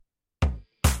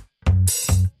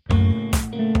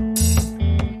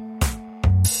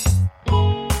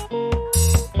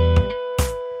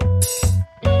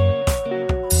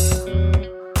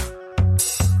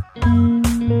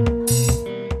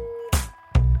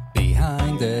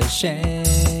the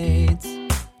shades,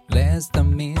 lest the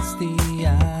misty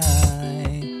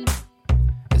eye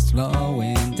is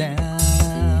slowing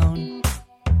down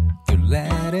to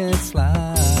let it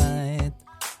slide,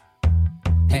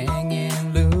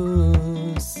 hanging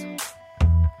loose,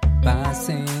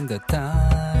 passing the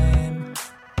time,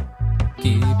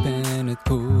 keeping it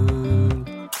cool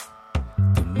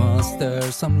to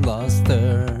muster some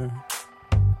luster.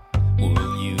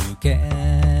 Will you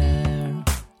care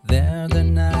there the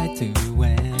night to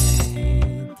wait,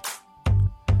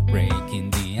 breaking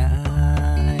the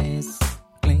ice,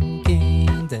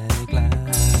 clinking the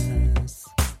glass,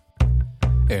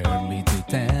 early to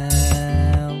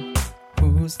tell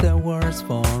who's the worse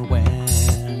for wear,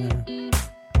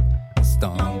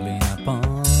 stumbling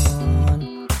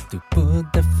upon to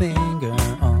put the finger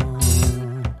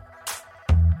on,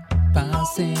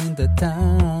 passing the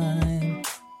time,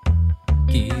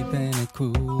 keeping it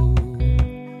cool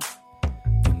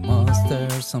to muster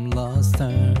some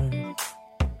luster,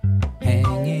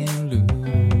 hanging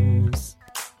loose.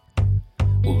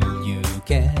 Will you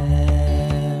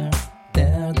care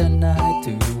there the night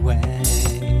to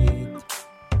wait,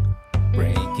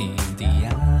 breaking the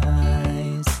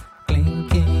ice,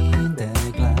 clinking the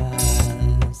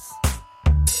glass?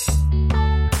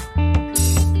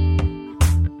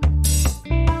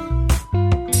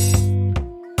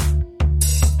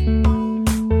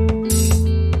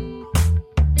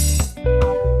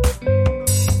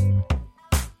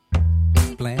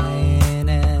 Playing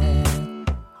it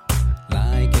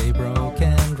like a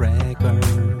broken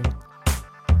record,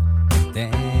 and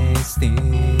they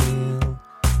still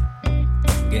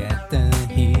don't get the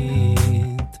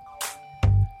hint.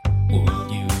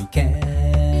 Will you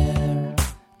care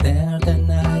there the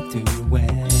night to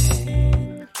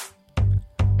wait,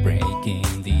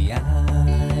 breaking the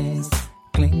ice,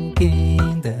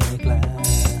 clinking the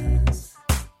glass,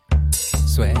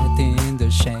 sweating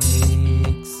the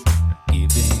shakes,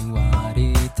 giving what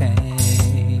it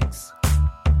takes,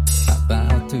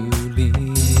 about to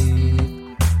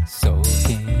leave,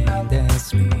 soaking the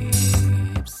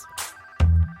sleeps,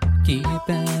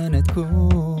 keeping it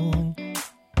cool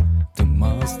to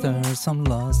muster some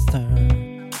luster,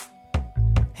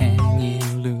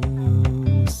 hanging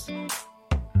loose,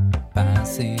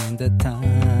 passing the time.